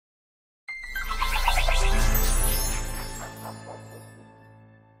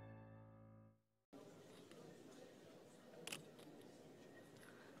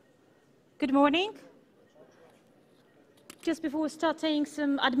Good morning. Just before starting,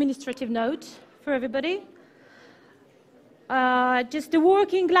 some administrative note for everybody. Just the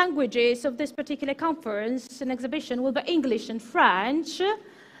working languages of this particular conference and exhibition will be English and French.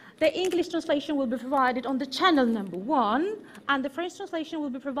 The English translation will be provided on the channel number 1, and the French translation will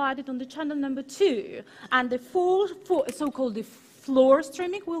be provided on the channel number 2. And the full so-called floor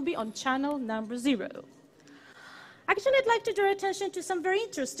streaming will be on channel number 0. Actually, I'd like to draw attention to some very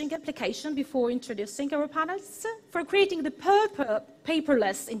interesting application before introducing our panelists. For creating the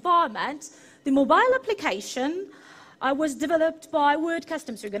paperless environment, the mobile application was developed by World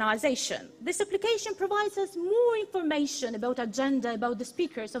Customs Organization. This application provides us more information about agenda, about the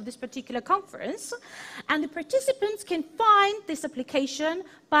speakers of this particular conference, and the participants can find this application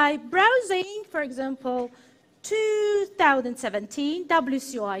by browsing, for example, 2017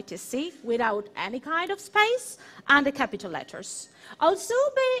 WCO ITC without any kind of space and the capital letters. Also,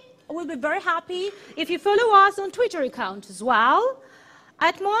 we'll be very happy if you follow us on Twitter account as well,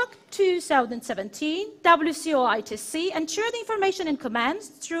 at mark 2017 WCO ITC, and share the information and comments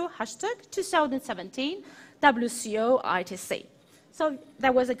through hashtag 2017 WCO ITC. So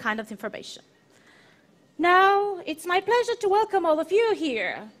that was a kind of information. Now, it's my pleasure to welcome all of you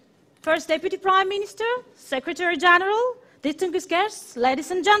here. First Deputy Prime Minister, Secretary General, distinguished guests,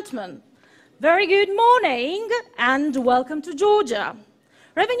 ladies and gentlemen. Very good morning and welcome to Georgia.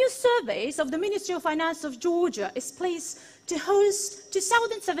 Revenue Service of the Ministry of Finance of Georgia is pleased to host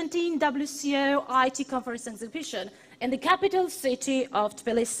 2017 WCO IT Conference Exhibition in the capital city of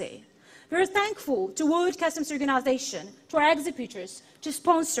Tbilisi. We are thankful to World Customs Organization, to our exhibitors, to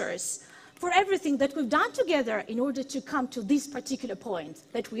sponsors, for everything that we've done together in order to come to this particular point,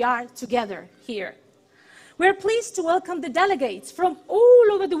 that we are together here. We're pleased to welcome the delegates from all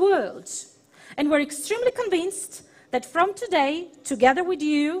over the world, and we're extremely convinced that from today, together with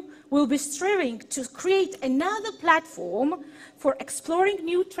you, we'll be striving to create another platform for exploring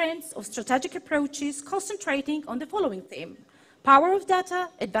new trends of strategic approaches, concentrating on the following theme: power of data,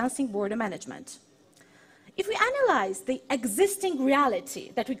 advancing border management. If we analyze the existing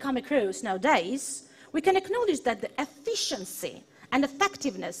reality that we come across nowadays, we can acknowledge that the efficiency and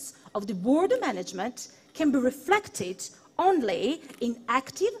effectiveness of the border management can be reflected only in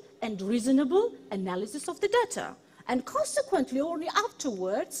active and reasonable analysis of the data. And consequently, only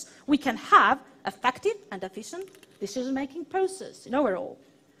afterwards, we can have effective and efficient decision-making process in overall.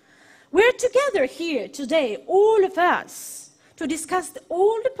 We're together here today, all of us, to discuss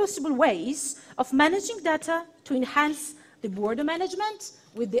all the possible ways of managing data to enhance the border management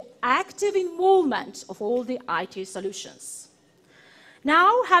with the active involvement of all the IT solutions.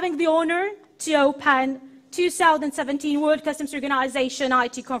 Now, having the honor to open 2017 World Customs Organization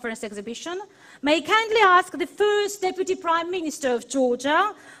IT Conference Exhibition, may I kindly ask the First Deputy Prime Minister of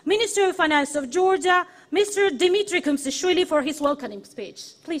Georgia, Minister of Finance of Georgia, Mr. Dmitry Kumsishvili, for his welcoming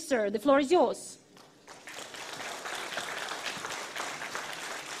speech. Please, sir, the floor is yours.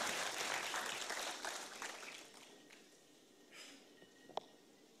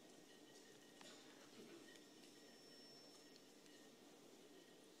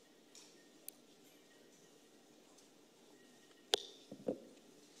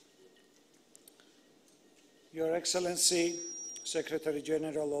 Your Excellency, Secretary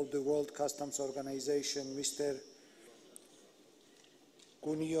General of the World Customs Organization, Mr.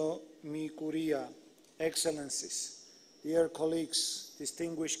 Kunio Mikuria, Excellencies, dear colleagues,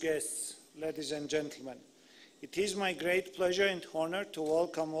 distinguished guests, ladies and gentlemen, it is my great pleasure and honor to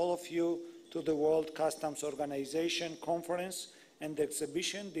welcome all of you to the World Customs Organization Conference and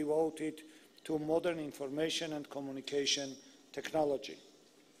Exhibition devoted to modern information and communication technology.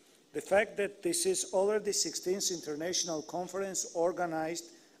 The fact that this is already the 16th International Conference organized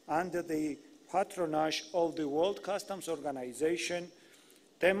under the patronage of the World Customs Organization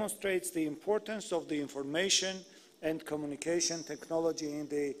demonstrates the importance of the information and communication technology in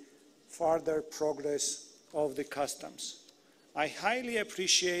the further progress of the customs. I highly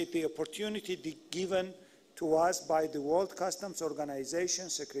appreciate the opportunity given to us by the World Customs Organization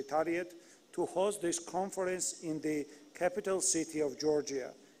Secretariat to host this conference in the capital city of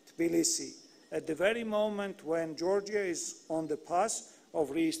Georgia, Tbilisi, at the very moment when Georgia is on the path of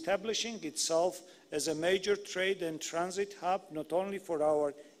re-establishing itself as a major trade and transit hub, not only for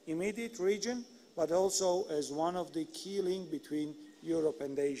our immediate region, but also as one of the key links between Europe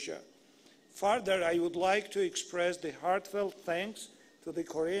and Asia. Further, I would like to express the heartfelt thanks to the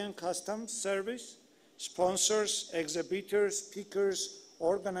Korean Customs Service, sponsors, exhibitors, speakers,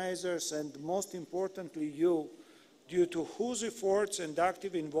 organizers, and most importantly you, due to whose efforts and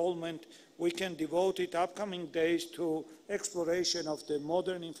active involvement we can devote the upcoming days to exploration of the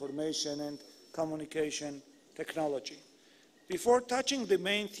modern information and communication technology. Before touching the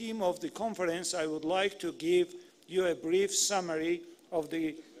main theme of the conference, I would like to give you a brief summary of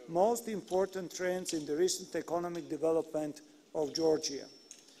the most important trends in the recent economic development of Georgia.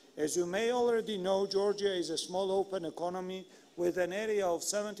 As you may already know, Georgia is a small open economy with an area of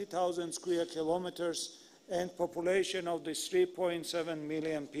 70,000 square kilometers and population of the 3.7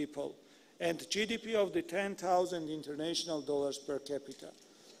 million people, and GDP of the 10,000 international dollars per capita.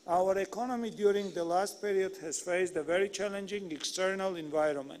 Our economy during the last period has faced a very challenging external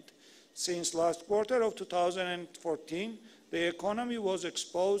environment. Since last quarter of 2014, the economy was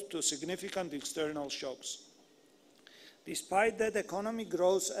exposed to significant external shocks. Despite that, economic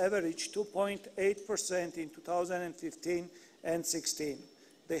growth averaged 2.8% in 2015 and 16,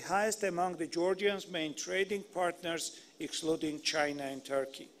 the highest among the Georgians' main trading partners, excluding China and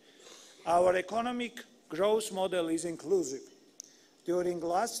Turkey. Our economic growth model is inclusive. During the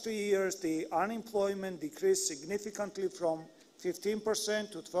last 3 years, the unemployment decreased significantly from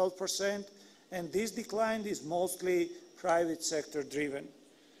 15% to 12%, and this decline is mostly private sector driven.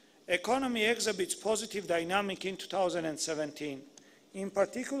 Economy exhibits positive dynamic in 2017. In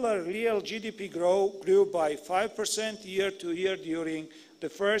particular, real GDP grew by 5% year to year during the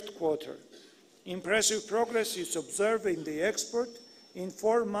first quarter. Impressive progress is observed in the export. In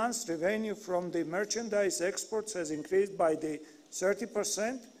 4 months, revenue from the merchandise exports has increased by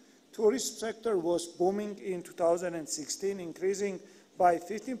 30%. Tourist sector was booming in 2016, increasing by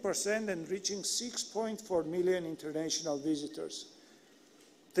 15% and reaching 6.4 million international visitors.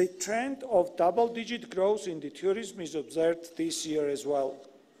 The trend of double-digit growth in the tourism is observed this year as well.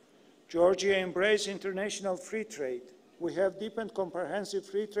 Georgia embraced international free trade. We have deep and comprehensive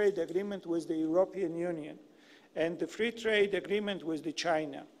free trade agreement with the European Union and the free trade agreement with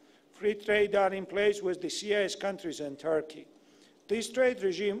China. Free trade are in place with the CIS countries and Turkey. This trade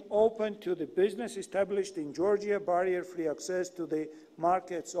regime opened to the business established in Georgia barrier-free access to the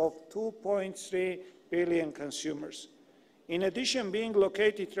markets of 2.3 billion consumers. In addition, being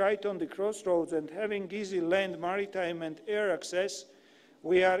located right on the crossroads and having easy land, maritime, and air access,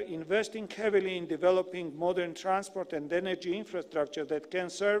 we are investing heavily in developing modern transport and energy infrastructure that can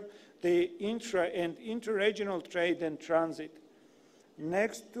serve the intra- and interregional trade and transit.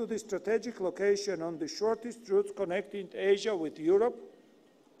 Next to the strategic location on the shortest routes connecting Asia with Europe,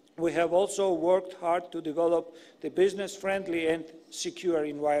 we have also worked hard to develop the business-friendly and secure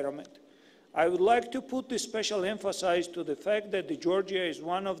environment. I would like to put the special emphasis to the fact that Georgia is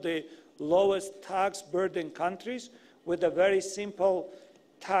one of the lowest tax burden countries with a very simple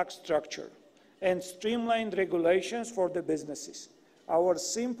tax structure and streamlined regulations for the businesses. Our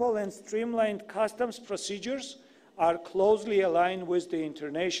simple and streamlined customs procedures are closely aligned with the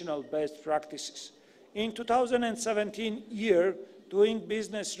international best practices. In 2017 year, Doing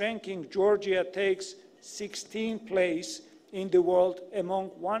Business ranking, Georgia takes 16th place in the world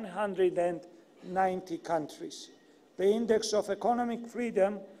among 190 countries. The Index of Economic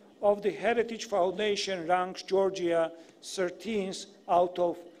Freedom of the Heritage Foundation ranks Georgia 13th out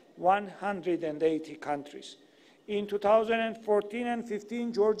of 180 countries. In 2014 and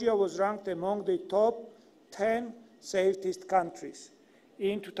 15, Georgia was ranked among the top 10 safest countries.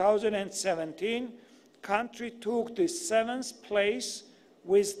 In 2017, country took the 7th place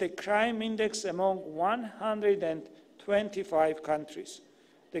with the crime index among 125 countries.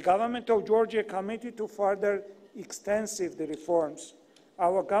 The government of Georgia committed to further extensive the reforms.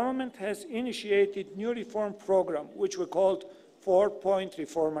 Our government has initiated new reform program, which we called 4-point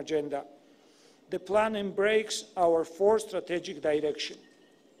reform agenda. The plan embraces our 4 strategic direction.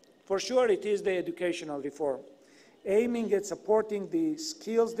 For sure, it is the educational reform, aiming at supporting the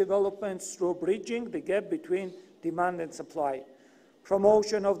skills development through bridging the gap between demand and supply,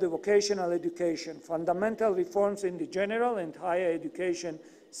 promotion of the vocational education, fundamental reforms in the general and higher education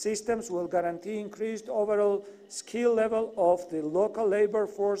systems will guarantee increased overall skill level of the local labor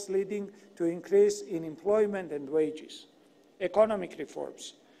force, leading to increase in employment and wages. Economic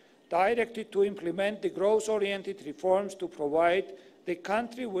reforms, directed to implement the growth-oriented reforms to provide the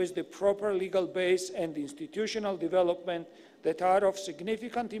country with the proper legal base and institutional development that are of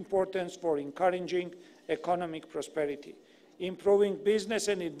significant importance for encouraging economic prosperity, improving business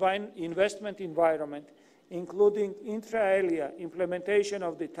and investment environment, including inter alia implementation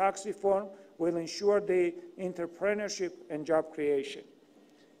of the tax reform will ensure the entrepreneurship and job creation.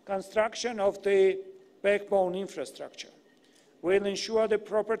 Construction of the backbone infrastructure will ensure the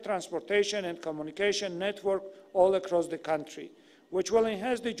proper transportation and communication network all across the country. which will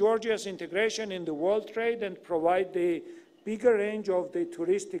enhance Georgia's integration in the world trade and provide the bigger range of the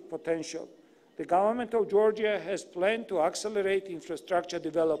touristic potential. The government of Georgia has planned to accelerate infrastructure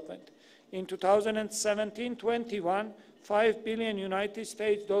development. In 2017-21, $5 billion United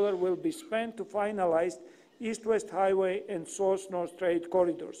States dollars will be spent to finalize East-West Highway and South-North trade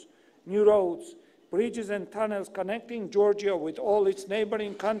corridors, new roads, bridges and tunnels connecting Georgia with all its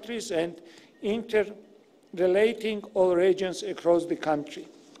neighboring countries and interrelating all regions across the country.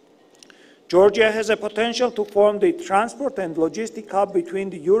 Georgia has a potential to form the transport and logistic hub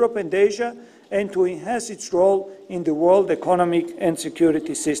between Europe and Asia and to enhance its role in the world economic and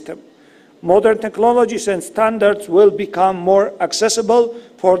security system. Modern technologies and standards will become more accessible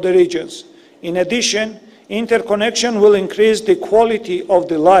for the regions. In addition, interconnection will increase the quality of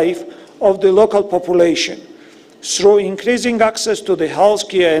the life of the local population through increasing access to the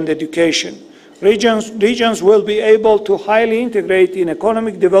healthcare and education. Regions will be able to highly integrate in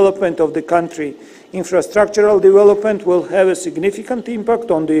economic development of the country. Infrastructural development will have a significant impact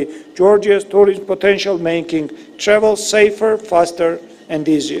on Georgia's tourism potential, making travel safer, faster, and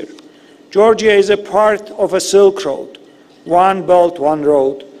easier. Georgia is a part of a Silk Road, One Belt, One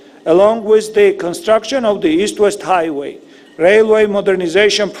Road, along with the construction of the East-West Highway. Railway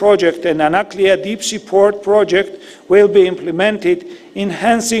modernization project and Anaklia deep sea port project will be implemented,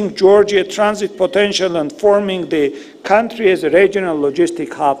 enhancing Georgia's transit potential and forming the country as a regional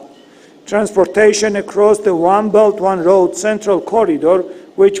logistic hub. Transportation across the One Belt, One Road Central Corridor,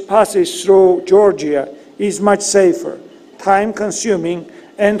 which passes through Georgia, is much safer, time-consuming,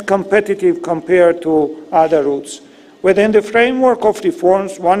 and competitive compared to other routes. Within the framework of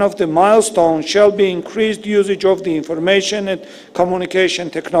reforms, one of the milestones shall be increased usage of the information and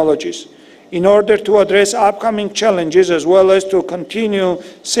communication technologies in order to address upcoming challenges as well as to continue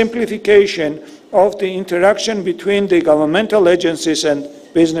simplification of the interaction between the governmental agencies and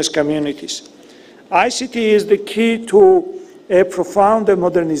business communities. ICT is the key to a profound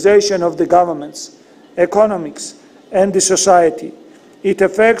modernization of the governments, economics, and the society. It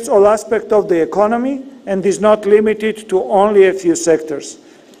affects all aspects of the economy and is not limited to only a few sectors.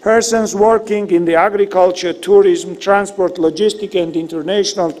 Persons working in the agriculture, tourism, transport, logistics, and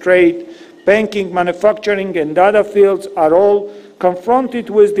international trade, banking, manufacturing, and other fields are all confronted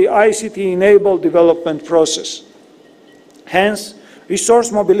with the ICT-enabled development process. Hence,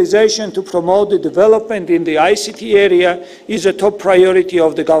 resource mobilization to promote the development in the ICT area is a top priority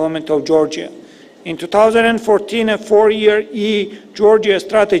of the government of Georgia. In 2014, a 4-year E-Georgia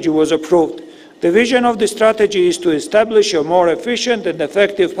strategy was approved. The vision of the strategy is to establish a more efficient and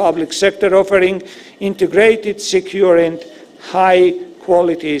effective public sector offering integrated, secure, and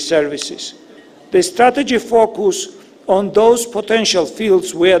high-quality services. The strategy focuses on those potential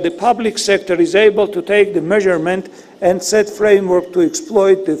fields where the public sector is able to take the measurement and set framework to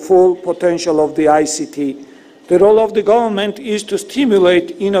exploit the full potential of the ICT. The role of the government is to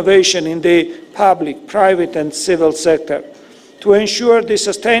stimulate innovation in the public, private, and civil sector to ensure the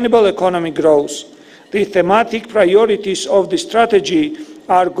sustainable economic growth. The thematic priorities of the strategy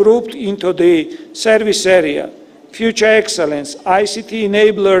are grouped into the service area, future excellence, ICT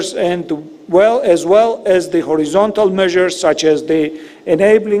enablers, and as well as the horizontal measures such as the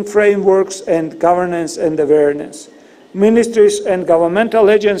enabling frameworks and governance and awareness. Ministries and governmental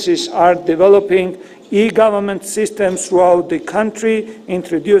agencies are developing e-government systems throughout the country,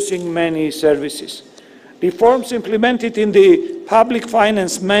 introducing many services. Reforms implemented in the public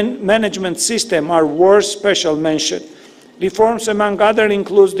finance management system are worth special mention. Reforms, among others,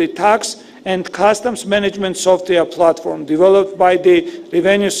 include the tax and customs management software platform developed by the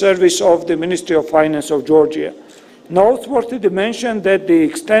Revenue Service of the Ministry of Finance of Georgia. Noteworthy to mention that the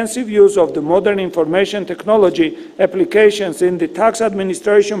extensive use of the modern information technology applications in the tax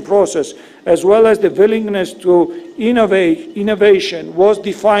administration process, as well as the willingness to innovation, was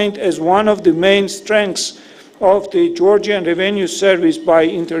defined as one of the main strengths of the Georgian Revenue Service by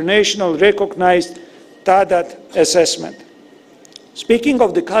international recognized TADAT assessment. Speaking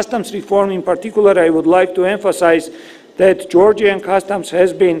of the customs reform in particular, I would like to emphasize that Georgian customs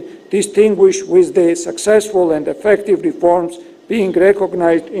has been distinguished with the successful and effective reforms being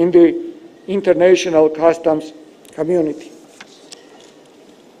recognized in the international customs community.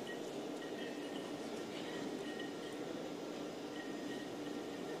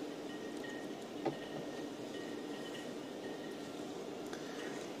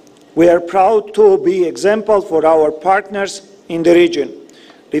 We are proud to be example for our partners in the region.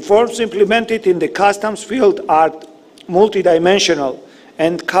 Reforms implemented in the customs field are multidimensional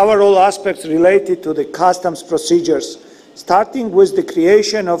and cover all aspects related to the customs procedures, starting with the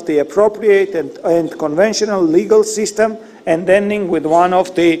creation of the appropriate and conventional legal system and ending with one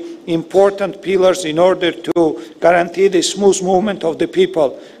of the important pillars in order to guarantee the smooth movement of the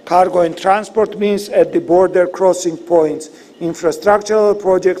people. Cargo and transport means at the border crossing points, infrastructural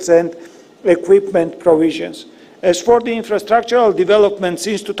projects and equipment provisions. As for the infrastructural development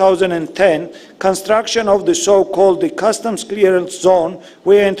since 2010, construction of the so-called customs clearance zone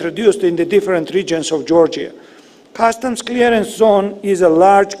were introduced in the different regions of Georgia. Customs clearance zone is a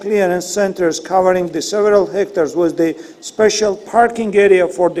large clearance center covering the several hectares with the special parking area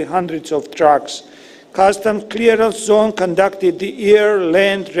for the hundreds of trucks. Customs clearance zone conducted the air,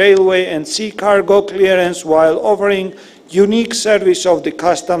 land, railway and sea cargo clearance while offering unique service of the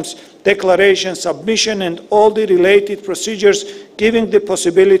customs declaration submission and all the related procedures, giving the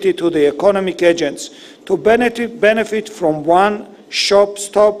possibility to the economic agents to benefit from one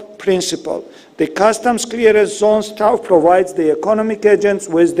shop-stop principle. The customs clearance zone staff provides the economic agents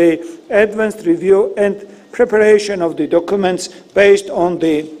with the advanced review and preparation of the documents based on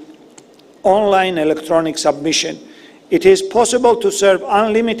the online electronic submission. It is possible to serve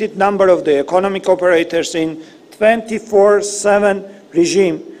unlimited number of the economic operators in 24/7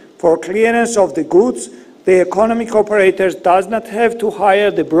 regime. For clearance of the goods, the economic operators does not have to hire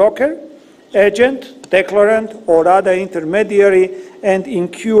the broker, agent, declarant, or other intermediary and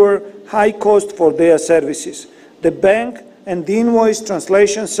incur high cost for their services. The bank and the invoice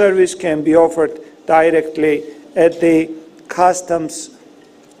translation service can be offered directly at the customs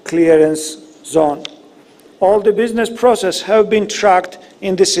clearance zone. All the business processes have been tracked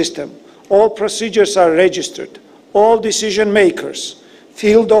in the system. All procedures are registered. All decision makers,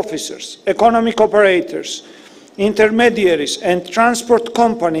 field officers, economic operators, intermediaries, and transport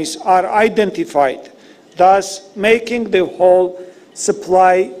companies are identified, thus making the whole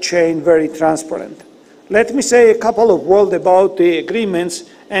supply chain very transparent. Let me say a couple of words about the agreements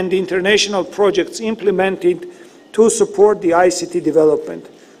and the international projects implemented to support the ICT development.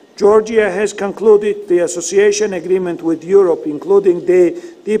 Georgia has concluded the association agreement with Europe, including the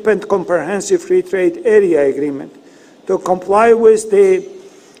Deep and Comprehensive Free Trade Area Agreement. To comply with the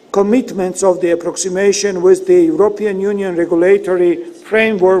commitments of the approximation with the European Union regulatory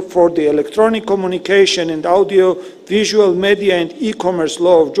framework for the electronic communication and audio-visual media and e-commerce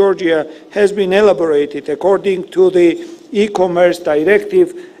law of Georgia has been elaborated according to the e-commerce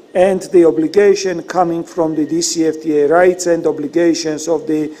directive, and the obligation coming from the DCFTA rights and obligations of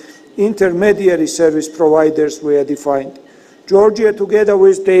the intermediary service providers were defined. Georgia, together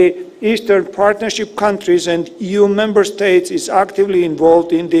with the Eastern Partnership countries and EU member states, is actively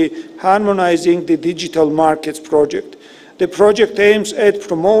involved in the harmonizing the digital markets project. The project aims at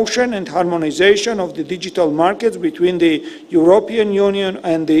promotion and harmonization of the digital markets between the European Union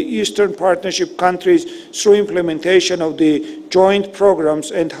and the Eastern Partnership countries through implementation of the joint programs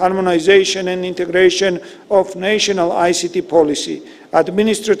and harmonization and integration of national ICT policy,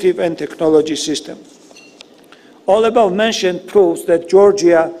 administrative and technology system. All above mentioned proves that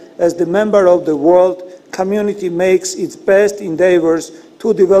Georgia, as the member of the world community, makes its best endeavors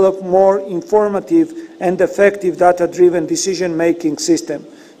to develop more informative and effective data-driven decision-making system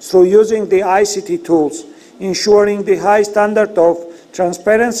through using the ICT tools, ensuring the high standard of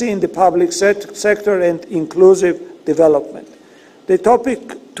transparency in the public sector and inclusive development. The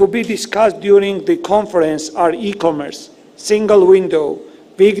topic to be discussed during the conference are e-commerce, single window,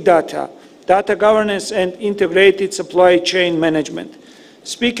 big data, data governance and integrated supply chain management.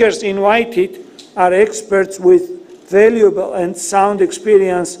 Speakers invited are experts with valuable and sound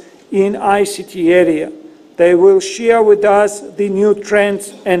experience in ICT area. They will share with us the new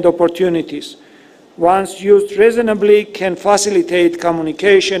trends and opportunities. Once used reasonably, can facilitate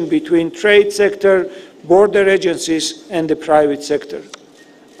communication between trade sector, border agencies, and the private sector.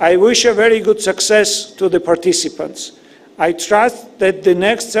 I wish a very good success to the participants. I trust that the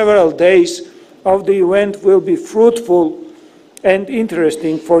next several days of the event will be fruitful and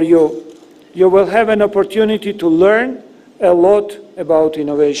interesting for you. You will have an opportunity to learn a lot about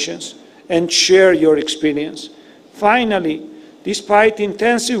innovations and share your experience. Finally, despite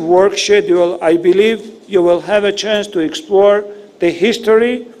intensive work schedule, I believe you will have a chance to explore the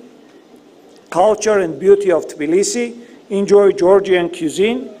history, culture and beauty of Tbilisi, enjoy Georgian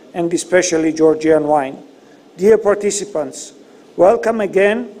cuisine and especially Georgian wine. Dear participants, welcome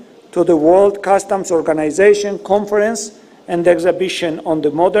again to the World Customs Organization Conference and exhibition on the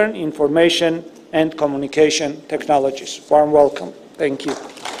modern information and communication technologies. Warm welcome. Thank you.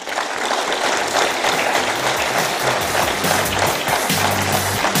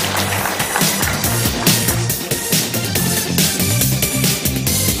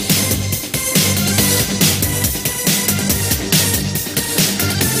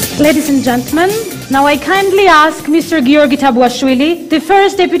 Ladies and gentlemen, now I kindly ask Mr. Georgi Tabuashvili, the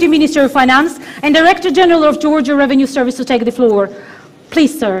first Deputy Minister of Finance and Director General of Georgia Revenue Service, to take the floor.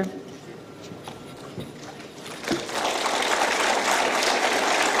 Please, sir.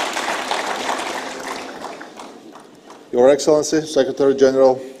 Your Excellency, Secretary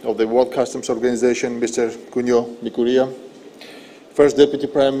General of the World Customs Organization, Mr. Cunio Mikuria, First Deputy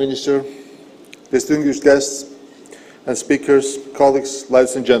Prime Minister, distinguished guests and speakers, colleagues,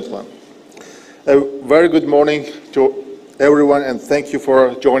 ladies and gentlemen. A very good morning to everyone, and thank you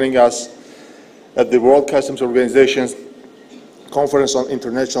for joining us at the World Customs Organization's Conference on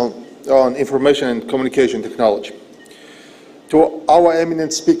Information and Communication Technology. To our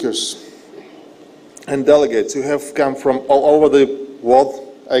eminent speakers and delegates who have come from all over the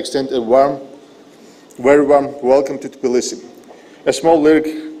world, I extend a very warm welcome to Tbilisi. A small lyric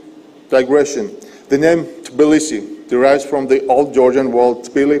digression. The name Tbilisi derives from the old Georgian word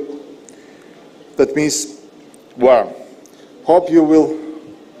Tbili, that means warm. Hope you will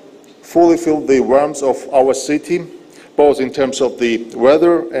fully feel the warmth of our city, both in terms of the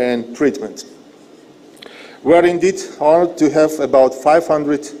weather and treatment. We are indeed honored to have about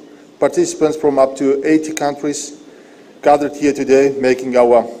 500 participants from up to 80 countries gathered here today, making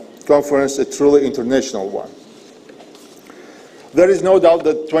our conference a truly international one. There is no doubt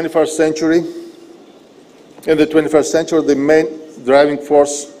that in the 21st century, the main driving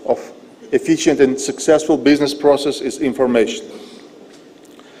force of efficient and successful business process is information.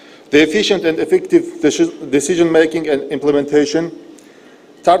 The efficient and effective decision-making and implementation,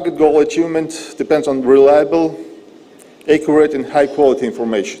 target goal achievement depends on reliable, accurate, and high-quality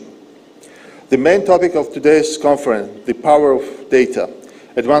information. The main topic of today's conference, the power of data,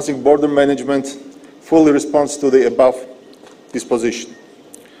 advancing border management, fully responds to the above disposition.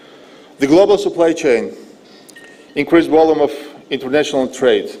 The global supply chain, increased volume of international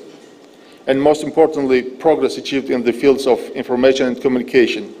trade, and most importantly, progress achieved in the fields of information and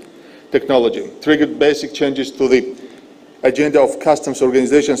communication technology, triggered basic changes to the agenda of customs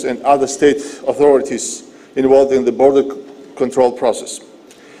organizations and other state authorities involved in the border control process.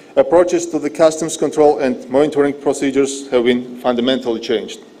 Approaches to the customs control and monitoring procedures have been fundamentally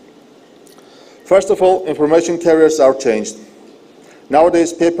changed. First of all, information carriers are changed.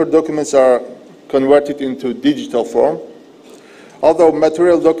 Nowadays, paper documents are converted into digital form. Although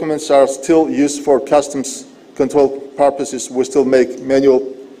material documents are still used for customs control purposes, we still make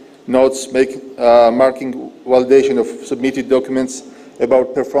manual notes, marking validation of submitted documents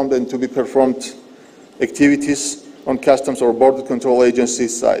about performed and to be performed activities on customs or border control agency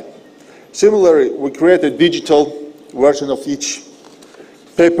side. Similarly, we create a digital version of each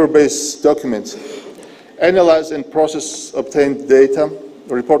paper-based document, analyze and process obtained data,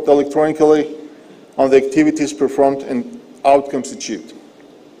 report electronically on the activities performed and outcomes achieved.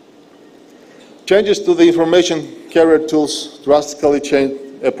 Changes to the information carrier tools drastically change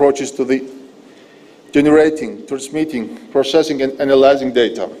approaches to the generating, transmitting, processing, and analyzing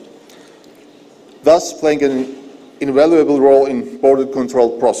data, thus playing an invaluable role in border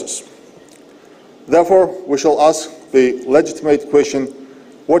control process. Therefore, we shall ask the legitimate question,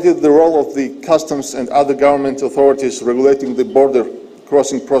 what is the role of the customs and other government authorities regulating the border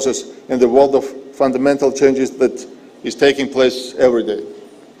crossing process in the world of fundamental changes that is taking place every day?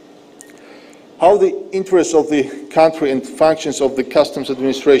 How the interests of the country and functions of the customs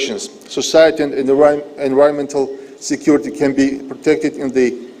administrations, society, and environmental security can be protected in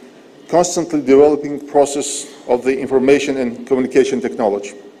the constantly developing process of the information and communication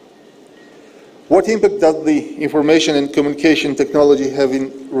technology. What impact does the information and communication technology have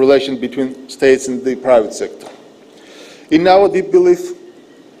in relation between states and the private sector? In our deep belief,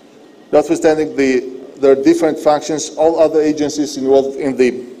 notwithstanding their different functions, all other agencies involved in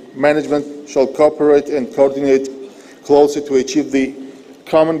the management shall cooperate and coordinate closely to achieve the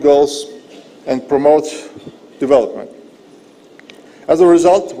common goals and promote development. As a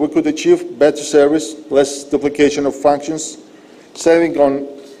result, we could achieve better service, less duplication of functions, saving on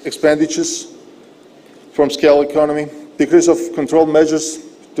expenditures from scale economy, decrease of control measures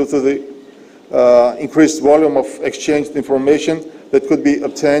due to the increased volume of exchanged information that could be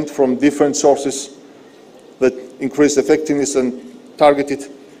obtained from different sources that increase effectiveness and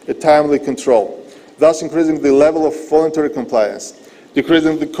targeted a timely control, thus increasing the level of voluntary compliance,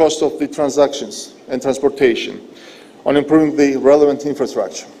 decreasing the cost of the transactions and transportation, on improving the relevant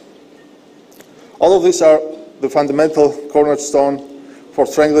infrastructure. All of these are the fundamental cornerstone for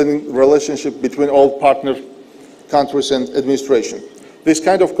strengthening relationship between all partner countries and administration. This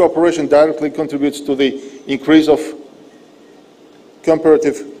kind of cooperation directly contributes to the increase of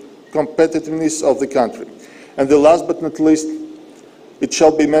comparative competitiveness of the country. And the last but not least, it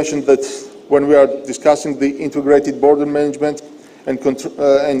shall be mentioned that when we are discussing the integrated border management and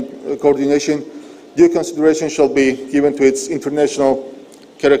coordination, due consideration shall be given to its international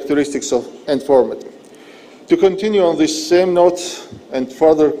characteristics and format. To continue on this same note and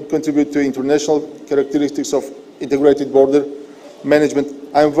further contribute to international characteristics of integrated border management,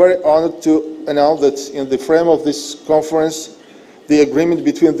 I am very honored to announce that in the frame of this conference, the agreement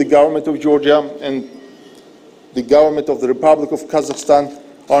between the government of Georgia and the government of the Republic of Kazakhstan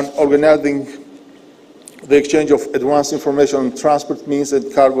on organizing the exchange of advanced information on transport means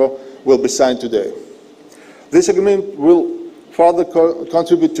and cargo will be signed today. This agreement will further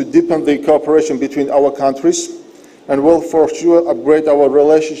contribute to deepen the cooperation between our countries and will for sure upgrade our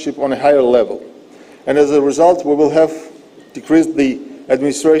relationship on a higher level. And as a result, we will have decreased the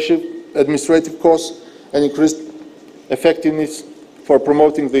administrative costs and increased effectiveness for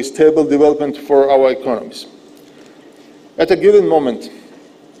promoting the stable development for our economies. At a given moment,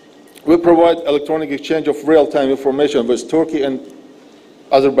 we provide electronic exchange of real-time information with Turkey and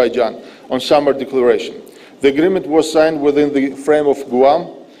Azerbaijan on summer declaration. The agreement was signed within the frame of Guam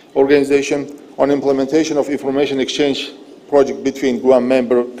Organization on implementation of information exchange project between Guam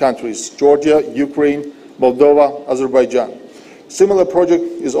member countries, Georgia, Ukraine, Moldova, Azerbaijan. Similar project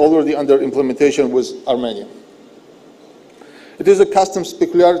is already under implementation with Armenia. It is a customs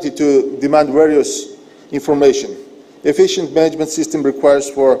peculiarity to demand various information. Efficient management system requires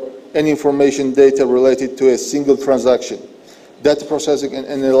for any information data related to a single transaction, data processing and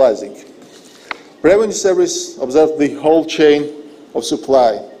analyzing. Revenue Service observes the whole chain of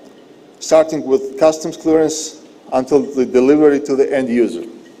supply, starting with customs clearance until the delivery to the end user.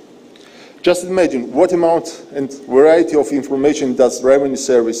 Just imagine what amount and variety of information does Revenue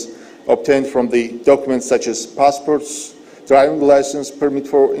Service obtain from the documents such as passports, driving license, permit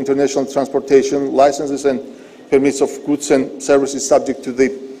for international transportation, licenses and permits of goods and services subject to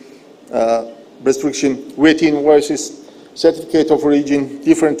the restriction, VAT invoices, certificate of origin,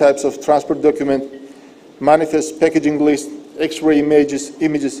 different types of transport document, manifest, packaging list, X-ray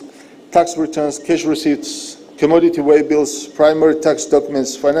images, tax returns, cash receipts, commodity weigh bills, primary tax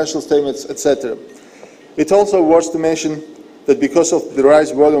documents, financial statements, etc. It also worth to mention that because of the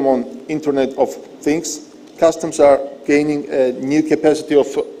rise volume on Internet of Things, customs are gaining a new capacity of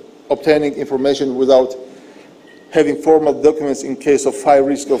obtaining information without having formal documents in case of high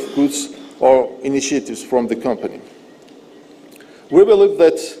risk of goods or initiatives from the company. We believe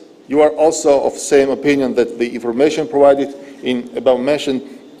that you are also of the same opinion that the information provided in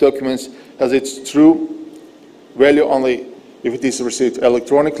above-mentioned documents has its true value only if it is received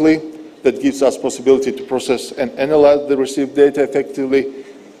electronically. That gives us possibility to process and analyze the received data effectively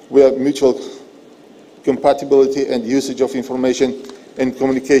with mutual compatibility and usage of information and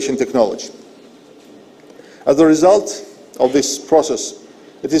communication technology. As a result of this process,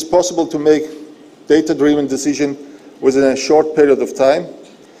 it is possible to make data-driven decisions within a short period of time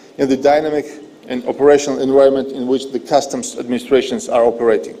in the dynamic and operational environment in which the customs administrations are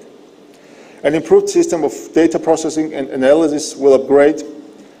operating. An improved system of data processing and analysis will upgrade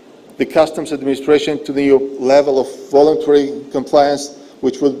the customs administration to the new level of voluntary compliance,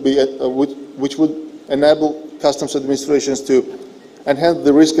 which would enable customs administrations to enhance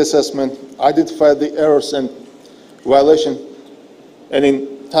the risk assessment, identify the errors and violations, and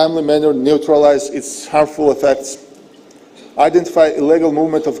in a timely manner neutralize its harmful effects, identify illegal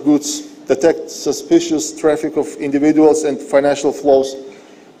movement of goods, detect suspicious traffic of individuals and financial flows,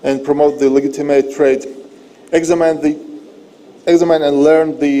 and promote the legitimate trade, examine and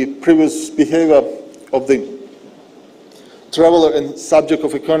learn the previous behavior of the traveler and subject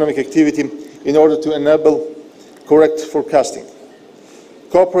of economic activity in order to enable correct forecasting.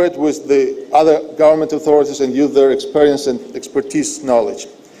 Cooperate with the other government authorities and use their experience and expertise knowledge.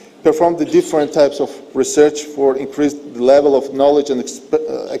 Perform the different types of research for increased level of knowledge and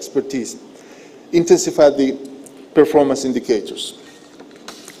expertise. Intensify the performance indicators.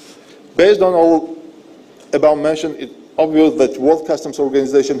 Based on all above mentioned, it's obvious that World Customs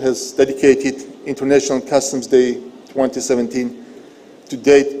Organization has dedicated International Customs Day 2017 to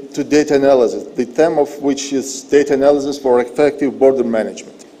data analysis, the theme of which is data analysis for effective border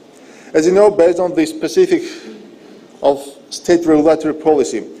management. As you know, based on the specific of state regulatory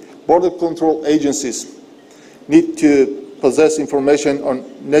policy, border control agencies need to possess information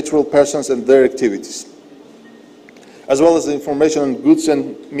on natural persons and their activities, as well as information on goods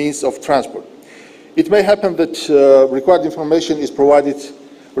and means of transport. It may happen that required information is provided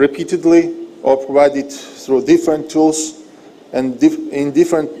repeatedly or provided through different tools and in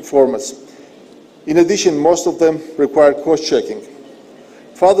different formats. In addition, most of them require cross-checking.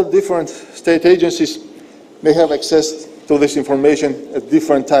 Further, different state agencies may have access to this information at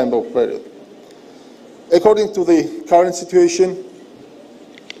different time of period. According to the current situation,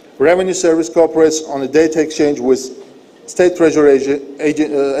 Revenue Service cooperates on a data exchange with State Treasury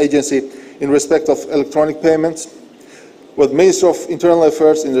Agency in respect of electronic payments, with Ministry of Internal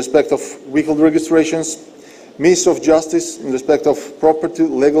Affairs in respect of vehicle registrations, Ministry of Justice in respect of property,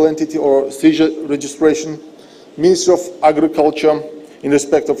 legal entity or seizure registration, Ministry of Agriculture in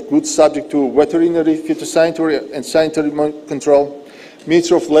respect of goods subject to veterinary, phytosanitary and sanitary control,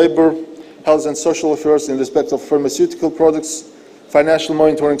 Ministry of Labour, Health and Social Affairs in respect of pharmaceutical products, Financial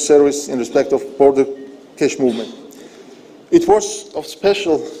Monitoring Service in respect of border cash movement. It was of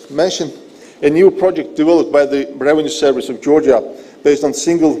special mention a new project developed by the Revenue Service of Georgia based on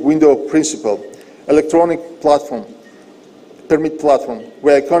single window principle, electronic platform, permit platform,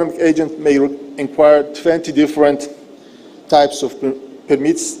 where economic agent may inquire 20 different types of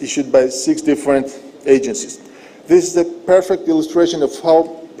permits issued by 6 different agencies. This is a perfect illustration of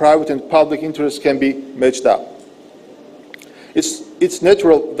how private and public interests can be matched up. It's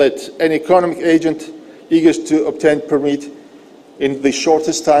natural that an economic agent eager to obtain permit in the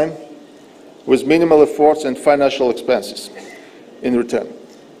shortest time with minimal efforts and financial expenses in return.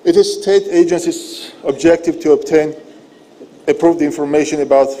 It is state agencies' objective to obtain approved information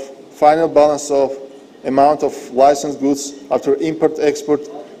about final balance of amount of licensed goods after import-export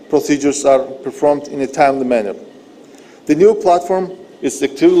procedures are performed in a timely manner. The new platform is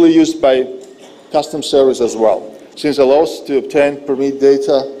actively used by Customs Service as well, since it allows to obtain permit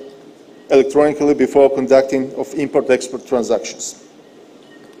data electronically before conducting of import-export transactions.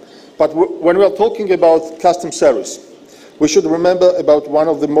 But when we are talking about Customs Service, we should remember about one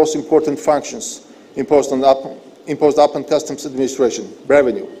of the most important functions imposed upon Customs Administration,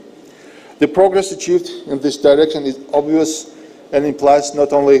 revenue. The progress achieved in this direction is obvious and implies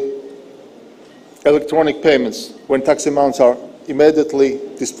not only electronic payments when tax amounts are immediately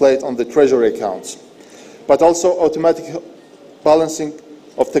displayed on the treasury accounts, but also automatic balancing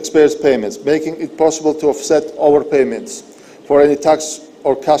of taxpayers' payments, making it possible to offset overpayments for any tax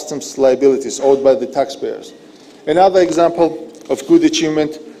or customs liabilities owed by the taxpayers. Another example of good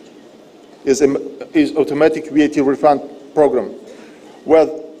achievement is automatic VAT refund program, where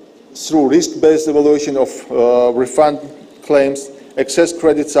through risk-based evaluation of refund claims, excess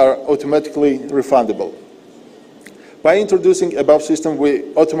credits are automatically refundable. By introducing above system, we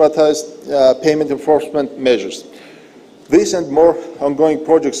automatized payment enforcement measures. This and more ongoing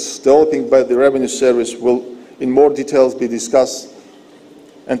projects developing by the Revenue Service will in more details be discussed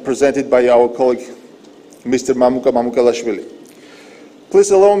and presented by our colleague, Mr. Mamuka Mamukalashvili.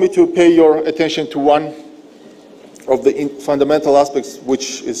 Please allow me to pay your attention to one of the fundamental aspects,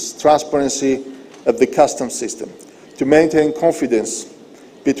 which is transparency of the customs system, to maintain confidence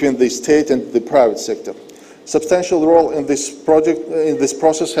between the state and the private sector. Substantial role in this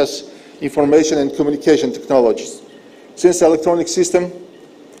process has information and communication technologies. Since the electronic system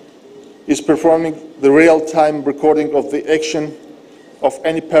is performing the real-time recording of the action of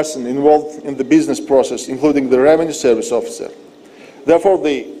any person involved in the business process, including the Revenue Service officer. Therefore,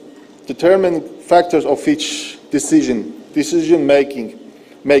 the determining factors of each decision-making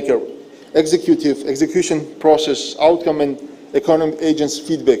maker, execution process, outcome, and economic agents'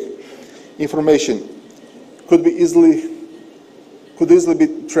 feedback, information could easily be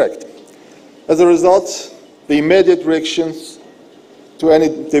tracked. As a result, the immediate reactions to any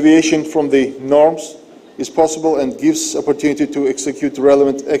deviation from the norms is possible and gives opportunity to execute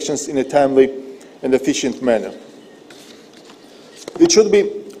relevant actions in a timely and efficient manner. It should be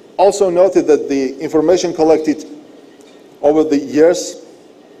also noted that the information collected over the years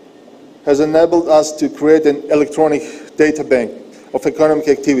has enabled us to create an electronic data bank of economic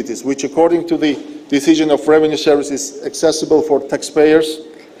activities, which according to the decision of Revenue Service is accessible for taxpayers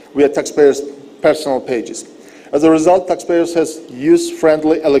via taxpayers' personal pages. As a result, taxpayers has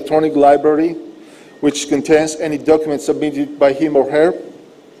user-friendly electronic library which contains any document submitted by him or her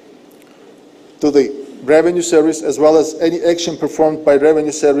to the Revenue Service, as well as any action performed by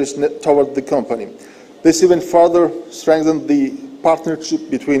Revenue Service toward the company. This even further strengthens the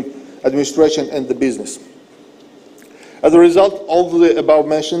partnership between administration and the business. As a result, all the above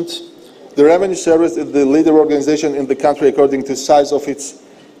mentioned, the Revenue Service is the leader organization in the country according to size of its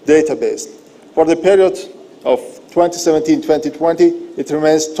database. For the period of 2017-2020, it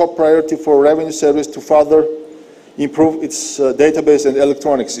remains top priority for Revenue Service to further improve its database and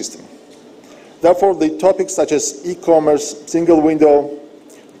electronic system. Therefore, the topics such as e-commerce, single window,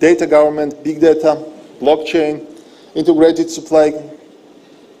 data government, big data, blockchain, integrated supply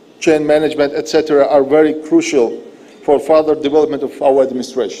chain management, etc., are very crucial for further development of our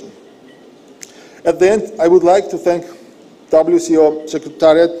administration. At the end, I would like to thank WCO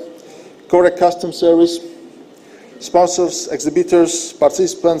Secretariat, Correct Customs Service, sponsors, exhibitors,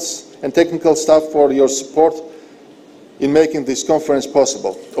 participants, and technical staff for your support in making this conference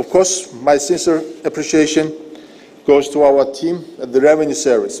possible. Of course, my sincere appreciation goes to our team at the Revenue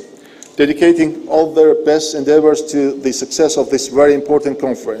Service, dedicating all their best endeavors to the success of this very important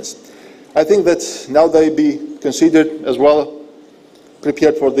conference. I think that now they be considered as well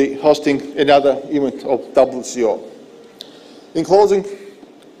prepared for the hosting another event of WCO. In closing,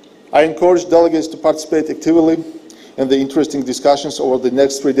 I encourage delegates to participate actively in the interesting discussions over the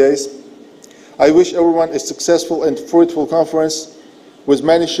next 3 days. I wish everyone a successful and fruitful conference with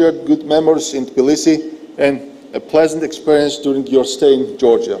many shared good memories in Tbilisi and a pleasant experience during your stay in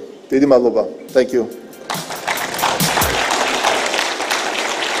Georgia. Didi Madloba. Thank you.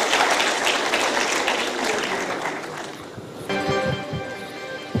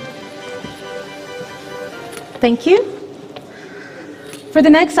 Thank you. For the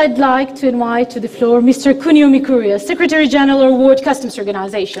next, I'd like to invite to the floor Mr. Kunio Mikuria, Secretary General, World Customs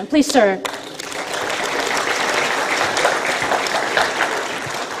Organization. Please, sir.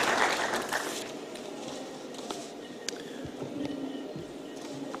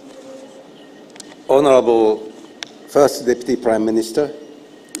 Honorable First Deputy Prime Minister,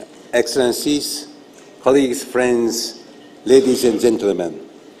 Excellencies, colleagues, friends, ladies and gentlemen,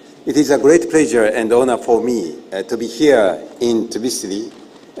 it is a great pleasure and honor for me to be here in Tbilisi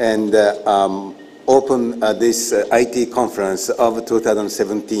and open this IT conference of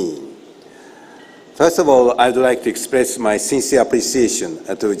 2017. First of all, I would like to express my sincere appreciation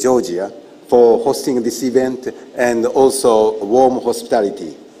to Georgia for hosting this event and also warm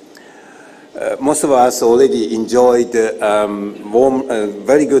hospitality. Most of us already enjoyed warm,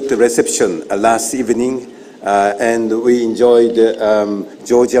 very good reception last evening, and we enjoyed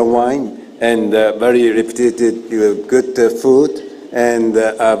Georgian wine and very reputed good food and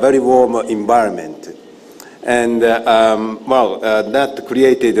a very warm environment. And that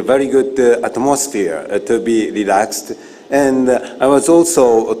created a very good atmosphere to be relaxed. And I was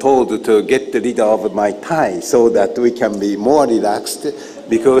also told to get rid of my tie so that we can be more relaxed,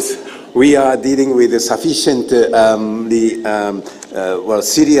 because we are dealing with a sufficiently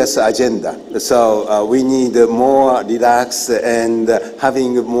serious agenda. So we need more relaxed and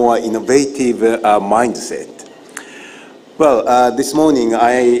having more innovative mindset. Well, this morning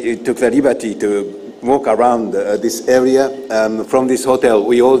I took the liberty to walk around this area. From this hotel,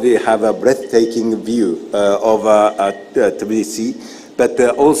 we already have a breathtaking view of Tbilisi. But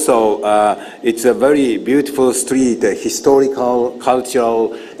also, it's a very beautiful street, historical,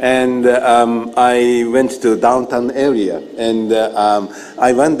 cultural, and I went to downtown area, and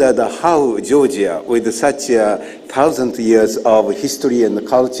I wondered how Georgia, with such 1,000 years of history and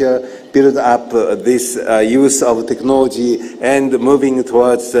culture, built up this use of technology and moving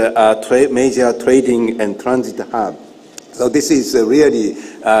towards a major trading and transit hub. So this is really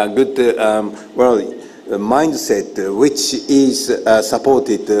good, mindset which is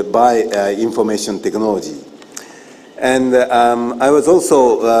supported by information technology. And I was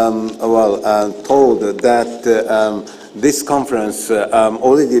also told that this conference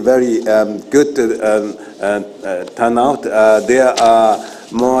already very good turnout. There are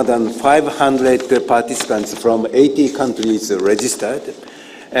more than 500 participants from 80 countries registered.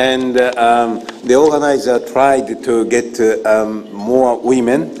 And the organizer tried to get more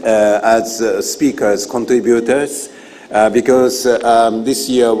women as speakers, contributors, because this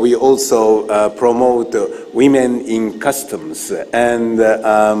year we also promote women in customs, and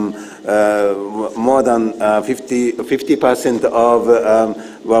more than 50% of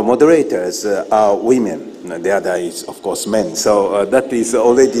moderators are women. The other is, of course, men. So that is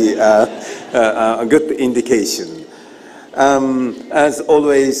already a good indication. As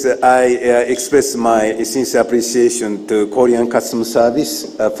always, I express my sincere appreciation to Korean Customs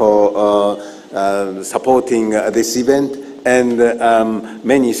Service for supporting this event, and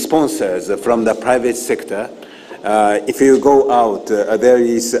many sponsors from the private sector. If you go out, there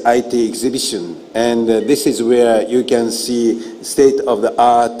is IT exhibition, and this is where you can see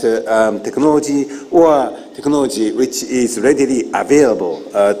state-of-the-art technology or technology which is readily available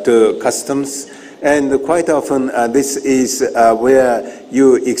to customs. And quite often, this is where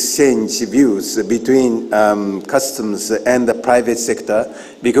you exchange views between customs and the private sector,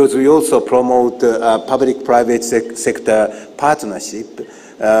 because we also promote public-private sector partnership.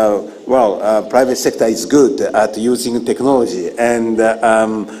 Private sector is good at using technology, and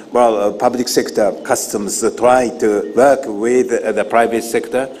public sector customs try to work with the private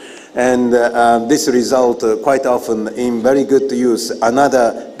sector. And this result quite often in very good use,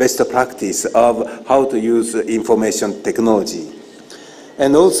 another best practice of how to use information technology.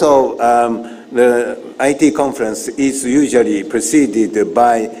 And also, the IT conference is usually preceded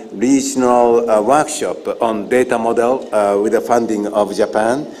by regional workshop on data model with the funding of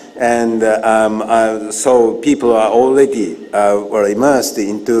Japan. And so people are already were immersed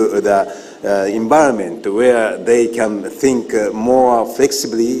into the environment where they can think more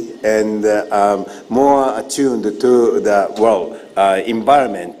flexibly and more attuned to the world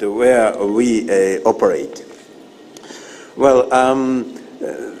environment where we operate. Well,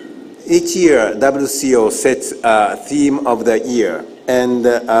 each year WCO sets a theme of the year, and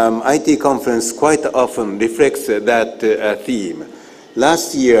IT conference quite often reflects that theme.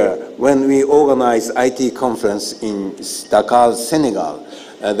 Last year, when we organized IT conference in Dakar, Senegal,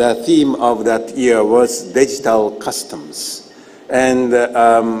 the theme of that year was digital customs. And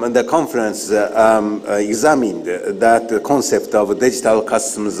the conference examined that concept of digital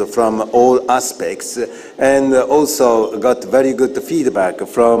customs from all aspects, and also got very good feedback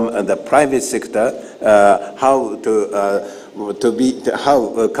from the private sector how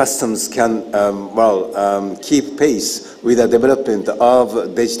customs can keep pace with the development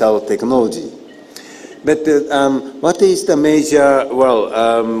of digital technology. But what is the major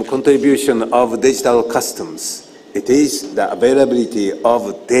contribution of digital customs? It is the availability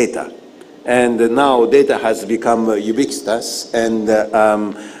of data. And now data has become ubiquitous, and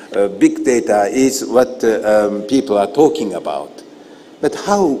big data is what people are talking about. But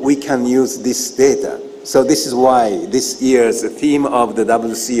how we can use this data? So this is why this year's theme of the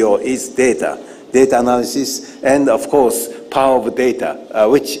WCO is data analysis, and of course, power of data,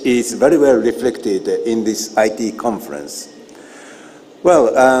 which is very well reflected in this IT conference.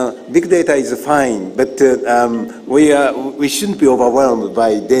 Well, big data is fine, but we shouldn't be overwhelmed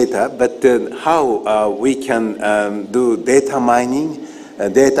by data, but how we can do data mining,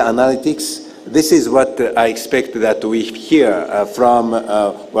 data analytics. This is what I expect that we hear from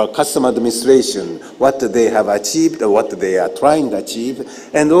customer administration, what they have achieved, what they are trying to achieve,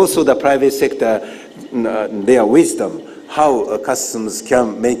 and also the private sector, their wisdom, how customs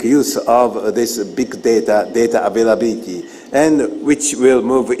can make use of this big data availability, and which will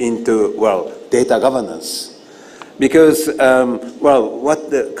move into, data governance. Because, what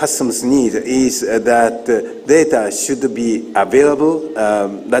the customs need is that data should be available.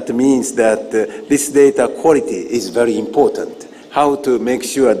 That means that this data quality is very important. How to make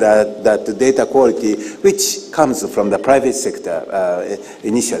sure that the data quality, which comes from the private sector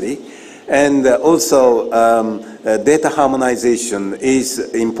initially, and also data harmonization is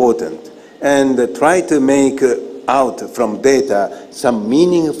important. And try to make out from data some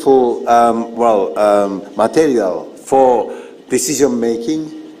meaningful material for decision making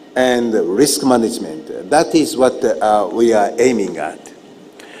and risk management. That is what we are aiming at.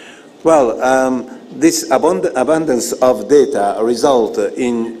 Well, this abundance of data result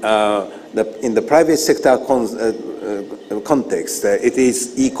in the private sector context. It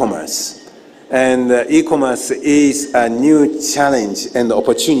is e-commerce. And e-commerce is a new challenge and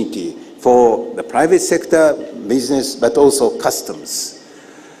opportunity for the private sector, business, but also customs.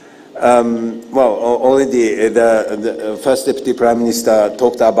 Already the First Deputy Prime Minister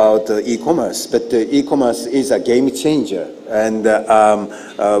talked about e-commerce, but e-commerce is a game changer, and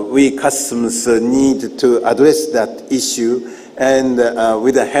we customs need to address that issue, and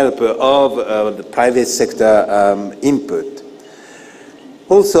with the help of the private sector input.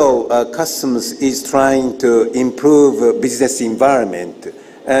 Also, customs is trying to improve business environment.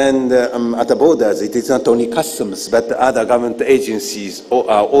 And at the borders, it is not only customs, but other government agencies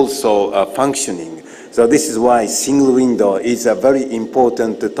are also functioning. So this is why single window is a very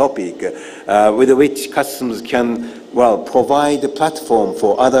important topic with which customs can, provide a platform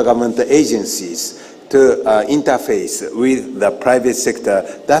for other government agencies to interface with the private sector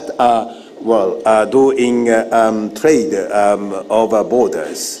that are, doing trade over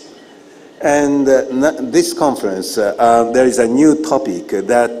borders. And this conference, there is a new topic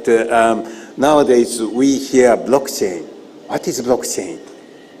that nowadays we hear blockchain. What is blockchain?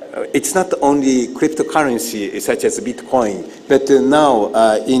 It's not only cryptocurrency such as Bitcoin, but now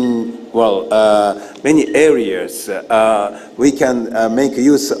in many areas we can make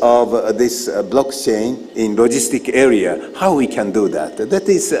use of this blockchain in logistic area. How we can do that? That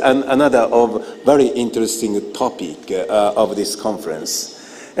is another of very interesting topic of this conference.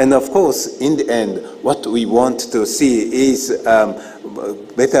 And of course, in the end, what we want to see is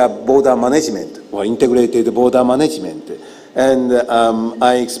better border management or integrated border management. And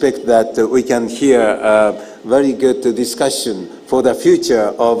I expect that we can hear very good discussion for the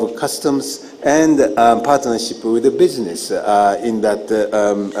future of customs and partnership with the business in that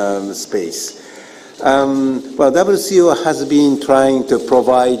space. Well, WCO has been trying to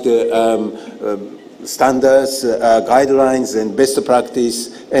provide standards, guidelines, and best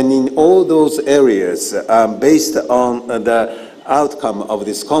practice, and in all those areas, based on the outcome of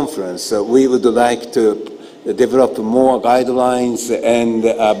this conference, we would like to develop more guidelines and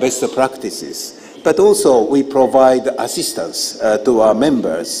best practices. But also, we provide assistance to our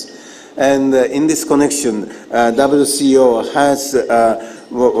members. And in this connection, WCO has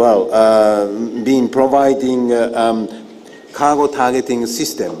been providing cargo targeting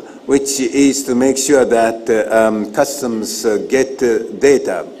system, which is to make sure that customs get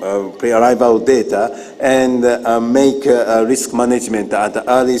data, pre-arrival data, and make risk management at the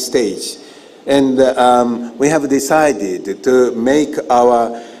early stage. And we have decided to make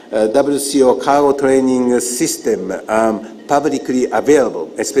our WCO cargo training system publicly available,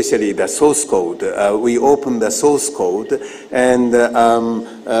 especially the source code. We opened the source code and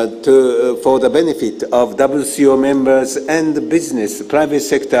for the benefit of WCO members and the business, private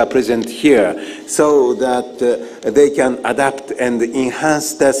sector present here, so that they can adapt and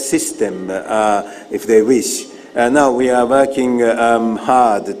enhance the system if they wish. Now we are working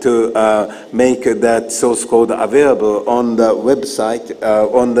hard to make that source code available on the website,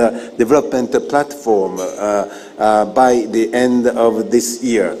 on the development platform by the end of this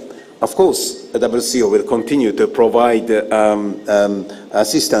year. Of course, WCO will continue to provide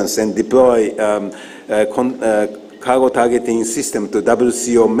assistance and deploy cargo targeting system to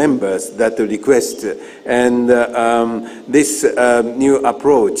WCO members that request, and this new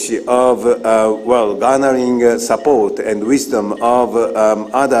approach of garnering support and wisdom of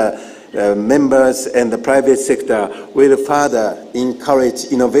other members and the private sector will further encourage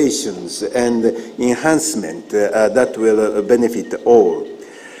innovations and enhancement that will benefit all.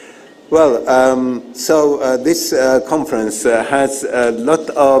 Well, this conference has a lot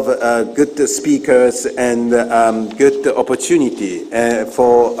of good speakers and good opportunity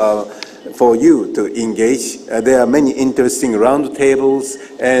for you to engage. There are many interesting roundtables,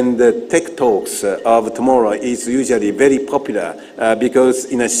 and the tech talks of tomorrow is usually very popular because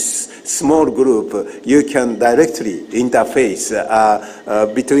in a small group you can directly interface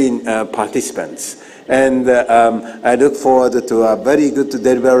between participants. And I look forward to a very good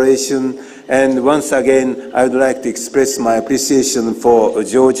deliberation. And once again, I would like to express my appreciation for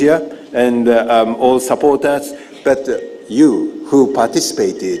Georgia and all supporters, but you who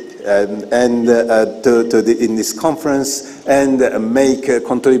participated in this conference and make a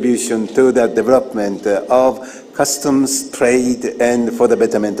contribution to the development of customs, trade, and for the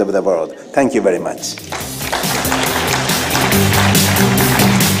betterment of the world. Thank you very much.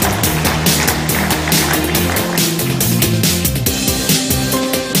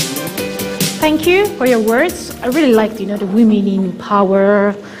 Thank you for your words. I really liked, the women in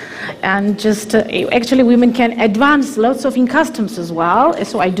power, and just actually women can advance lots of in customs as well.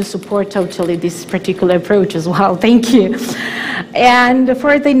 So I do support totally this particular approach as well. Thank you. And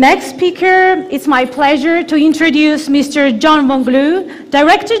for the next speaker, it's my pleasure to introduce Mr. John Wong-Lu,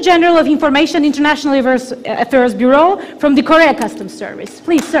 Director General of Information International Affairs Bureau from the Korea Customs Service.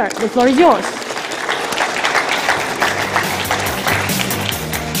 Please, sir, the floor is yours.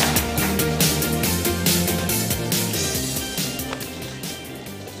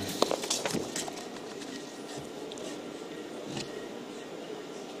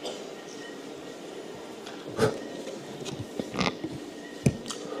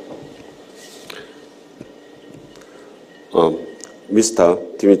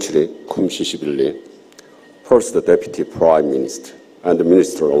 Mr. Dmitry Kumshishvili, First Deputy Prime Minister and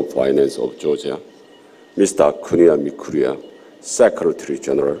Minister of Finance of Georgia, Mr. Kunia Mikuria, Secretary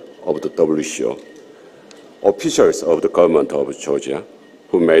General of the WCO, officials of the government of Georgia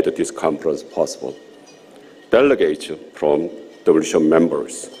who made this conference possible, delegates from WCO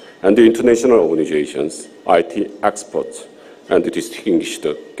members and international organizations, IT experts, and distinguished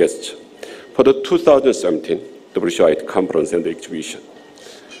guests for the 2017 WCO IT Conference and Exhibition.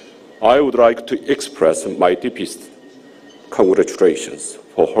 I would like to express my deepest congratulations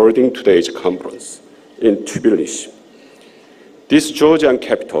for holding today's conference in Tbilisi. This Georgian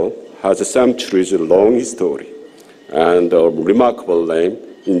capital has a centuries long history and a remarkable name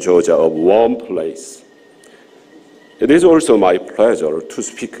in Georgia, a warm place. It is also my pleasure to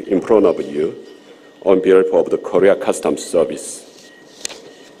speak in front of you on behalf of the Korea Customs Service.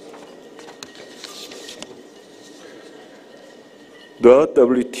 The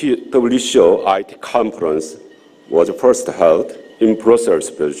WCO IT Conference was first held in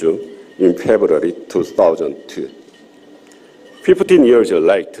Brussels, Belgium in February 2002. 15 years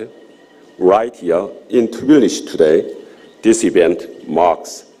later, right here in Tbilisi today, this event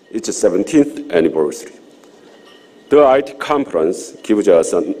marks its 17th anniversary. The IT conference gives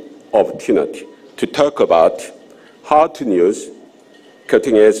us an opportunity to talk about how to use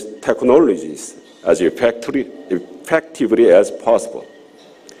cutting-edge technologies as effectively as possible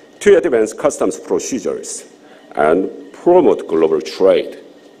to advance customs procedures and promote global trade.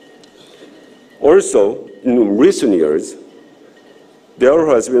 Also, in recent years, there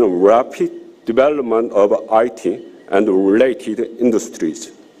has been a rapid development of IT and related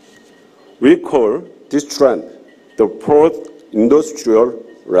industries. We call this trend the fourth industrial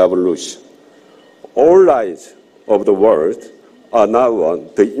revolution. All eyes of the world are now on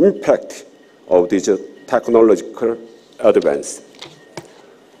the impact of this technological advance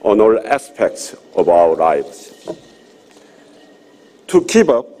on all aspects of our lives. To keep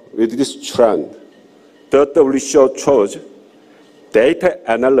up with this trend, the WCO chose data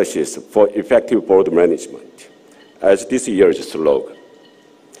analysis for effective border management as this year's slogan,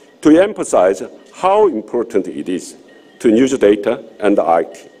 to emphasize how important it is to use data and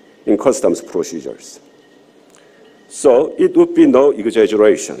IT in customs procedures. So it would be no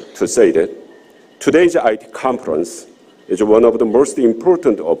exaggeration to say that today's IT conference is one of the most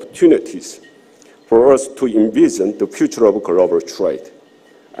important opportunities for us to envision the future of global trade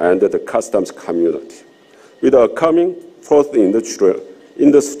and the customs community with a coming fourth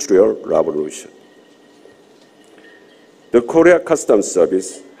industrial revolution. The Korea Customs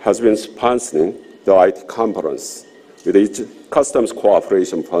Service has been sponsoring the IT conference with its Customs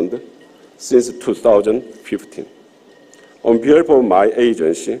Cooperation Fund since 2015. On behalf of my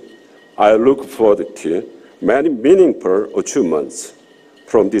agency, I look forward to many meaningful achievements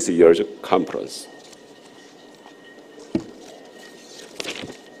from this year's conference.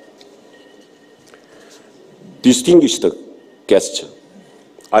 Distinguished guests,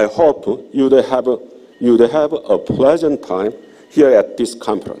 I hope you'd have a pleasant time here at this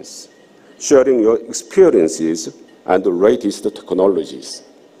conference, sharing your experiences and the latest technologies.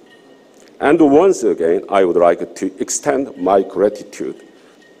 And once again, I would like to extend my gratitude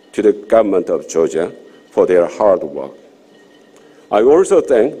to the government of Georgia for their hard work. I also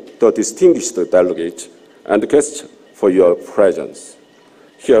thank the distinguished delegates and guests for your presence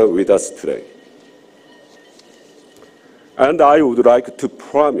here with us today. And I would like to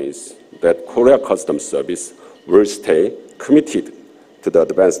promise that Korea Customs Service will stay committed to the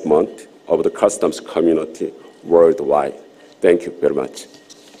advancement of the customs community worldwide. Thank you very much.